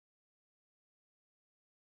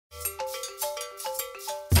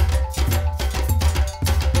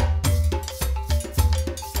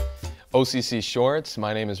OCC Shorts.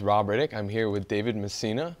 My name is Rob Riddick. I'm here with David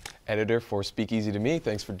Massena, editor for Speakeasy to Me.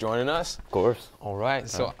 Thanks for joining us. Of course. All right.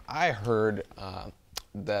 So I heard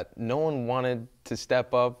that no one wanted to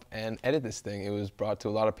step up and edit this thing. It was brought to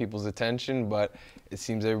a lot of people's attention, but it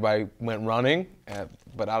seems everybody went running.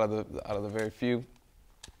 But out of the very few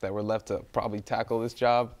that were left to probably tackle this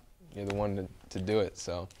job, you're the one to do it.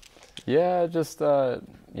 So. Yeah, just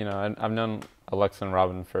you know, I've known Alexa and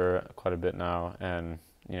Robin for quite a bit now, and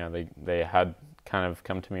you know, they had kind of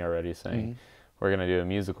come to me already saying, we're going to do a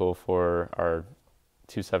musical for our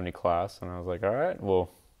 270 class, and I was like, all right, well,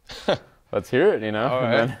 let's hear it, you know. All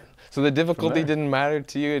right. So the difficulty didn't matter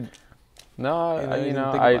to you? No,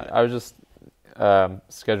 I was just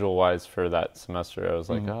schedule-wise for that semester, I was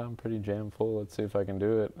like, oh, I'm pretty jam full. Let's see if I can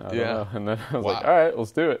do it. I don't know. And then I was like, all right,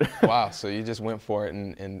 let's do it. Wow. So you just went for it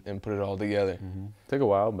and put it all together. Took a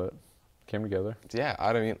while, but came together. Yeah.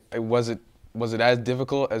 I mean, was it as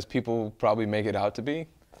difficult as people probably make it out to be?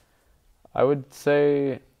 I would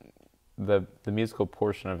say the musical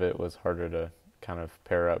portion of it was harder to kind of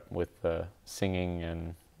pair up with the singing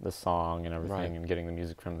and the song and everything, and getting the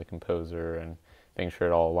music from the composer and making sure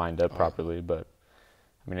it all lined up properly. But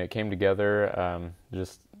I mean, it came together.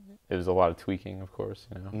 It was a lot of tweaking, of course,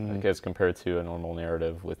 you know, I guess compared to a normal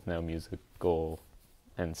narrative with no musical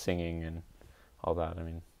and singing and all that. I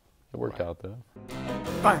mean, it worked out though.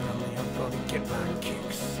 Finally, I'm gonna get my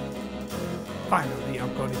kicks. Finally,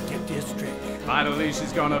 I'm gonna get this trick. Finally,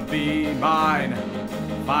 she's gonna be mine.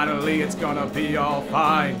 Finally, it's gonna be all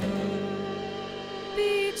fine.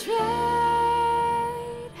 Betrayed,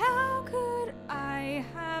 how could I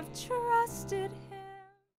have trusted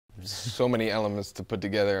him? So many elements to put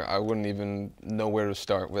together. I wouldn't even know where to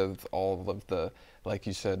start with all of the, like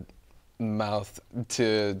you said, mouth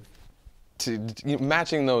to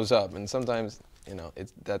matching those up. And sometimes, you know,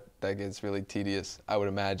 that gets really tedious, I would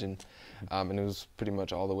imagine. And it was pretty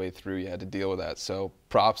much all the way through you had to deal with that. So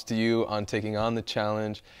props to you on taking on the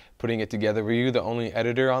challenge, putting it together. Were you the only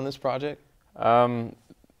editor on this project? Kind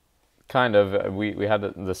of. We had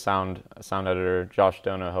the sound editor, Josh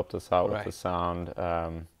Dono, helped us out with the sound.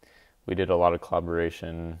 We did a lot of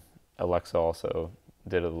collaboration. Alexa also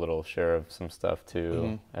did a little share of some stuff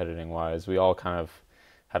too, editing-wise. We all kind of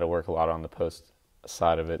had to work a lot on the post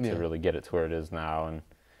side of it to really get it to where it is now. And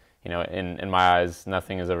you know, in my eyes,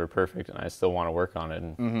 nothing is ever perfect, and I still want to work on it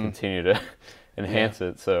and continue to enhance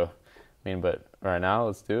it. So, I mean, but right now,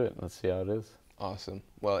 let's do it. Let's see how it is. Awesome.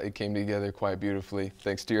 Well, it came together quite beautifully.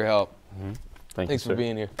 Thanks to your help. Thanks for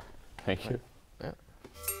being here. Thank you. Yeah.